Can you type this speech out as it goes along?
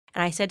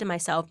And I said to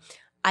myself,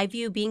 I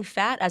view being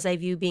fat as I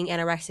view being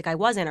anorexic. I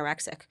was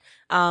anorexic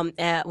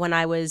when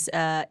I was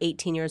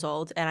 18 years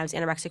old, and I was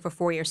anorexic for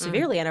 4 years,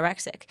 severely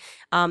anorexic.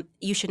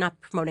 You should not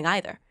be promoting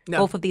either. No.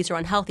 Both of these are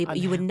unhealthy, but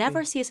you would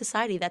never see a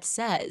society that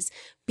says,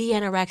 be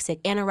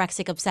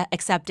anorexic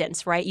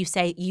acceptance, right? You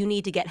say you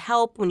need to get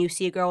help. When you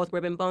see a girl with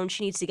ribbon bones,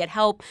 she needs to get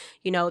help.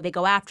 You know, they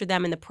go after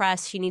them in the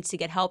press. She needs to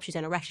get help. She's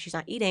anorexic. She's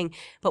not eating.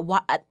 But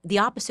the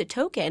opposite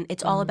token,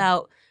 it's all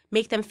about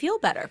make them feel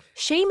better.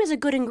 Shame is a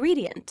good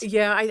ingredient.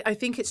 Yeah, I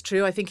think it's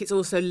true. I think it's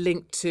also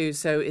linked to,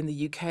 so in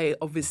the UK,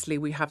 obviously,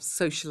 we have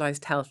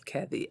socialized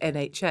healthcare, the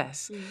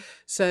NHS.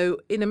 So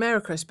in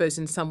America, I suppose,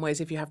 in some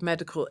ways, if you have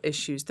medical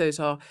issues,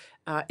 those are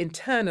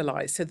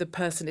internalized. So the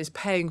person is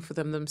paying for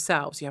them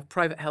themselves. You have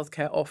private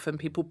healthcare often.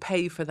 People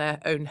pay for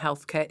their own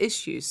healthcare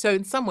issues. So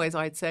in some ways,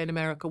 I'd say in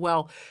America,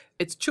 well,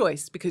 it's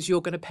choice because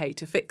you're going to pay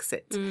to fix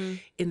it.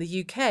 In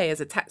the UK, as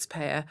a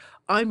taxpayer,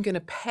 I'm going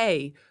to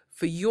pay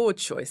for your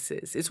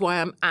choices. Is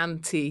why I'm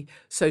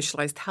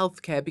anti-socialized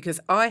healthcare, because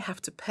I have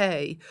to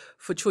pay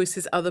for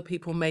choices other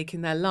people make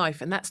in their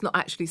life, and that's not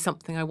actually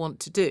something I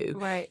want to do.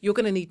 Right. You're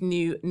going to need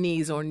new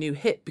knees or a new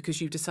hip because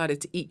you've decided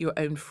to eat your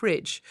own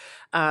fridge,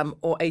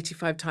 or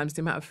 85 times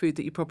the amount of food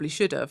that you probably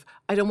should have.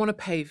 I don't want to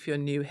pay for your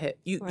new hip.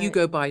 You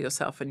go buy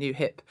yourself a new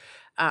hip.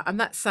 And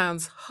that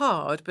sounds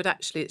hard, but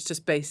actually it's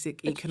just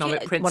basic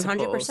economic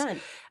principles.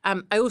 100%.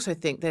 I also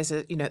think there's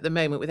at the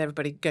moment with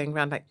everybody going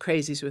around like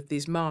crazies with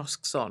these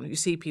masks on, you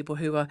see people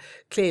who are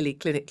clearly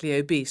clinically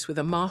obese with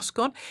a mask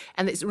on.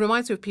 And it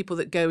reminds me of people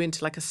that go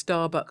into like a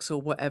Starbucks or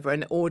whatever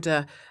and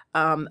order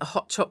a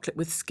hot chocolate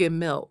with skim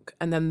milk.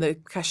 And then the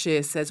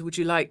cashier says, would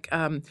you like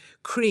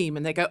cream?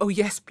 And they go, oh,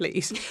 yes,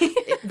 please.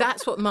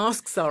 That's what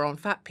masks are on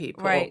fat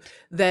people. Right.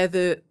 They're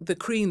the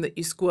cream that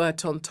you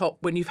squirt on top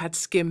when you've had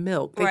skim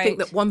milk. They think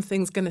that one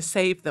thing's going to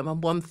save them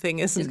and one thing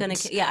isn't. I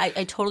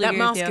totally agree with you. That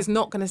mask is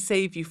not going to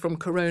save you from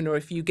corona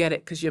if you get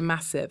it because you're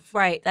massive.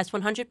 Right. That's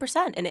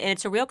 100%. And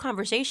it's a real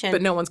conversation.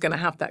 But no one's going to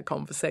have that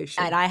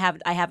conversation. And I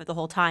have it the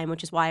whole time,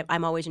 which is why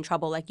I'm always in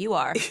trouble like you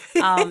are.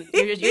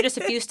 You're just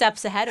a few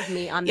steps ahead of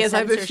me on the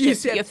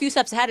censorship. You're a few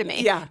steps ahead of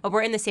me. Yeah. But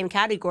we're in the same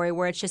category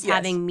where it's just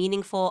having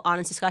meaningful,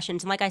 honest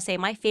discussions. And like I say,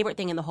 my favorite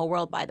thing in the whole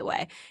world, by the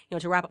way,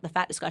 to wrap up the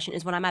fat discussion,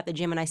 is when I'm at the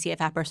gym and I see a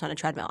fat person on a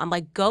treadmill. I'm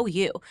like, go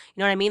you. You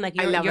know what I mean? Like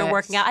you're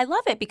working out. I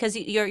love it because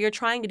you're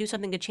trying to do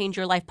something to change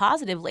your life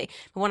positively.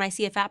 But when I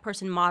see a fat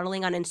person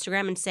modeling on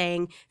Instagram and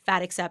saying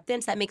fat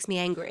acceptance, that makes me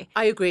angry.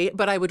 I agree,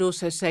 but I would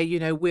also say,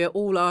 we're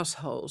all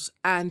assholes.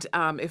 And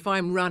if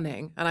I'm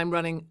running,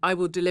 I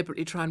will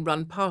deliberately try and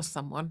run past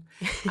someone,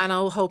 and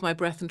I'll hold my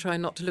breath and try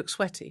not to look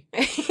sweaty,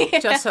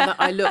 just so that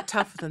I look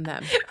tougher than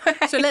them.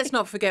 Right. So let's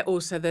not forget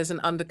also there's an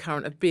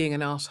undercurrent of being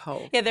an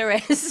asshole. Yeah, there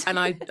is. And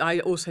I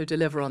also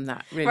deliver on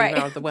that really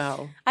rather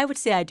well. I would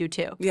say I do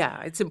too.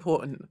 Yeah, it's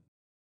important.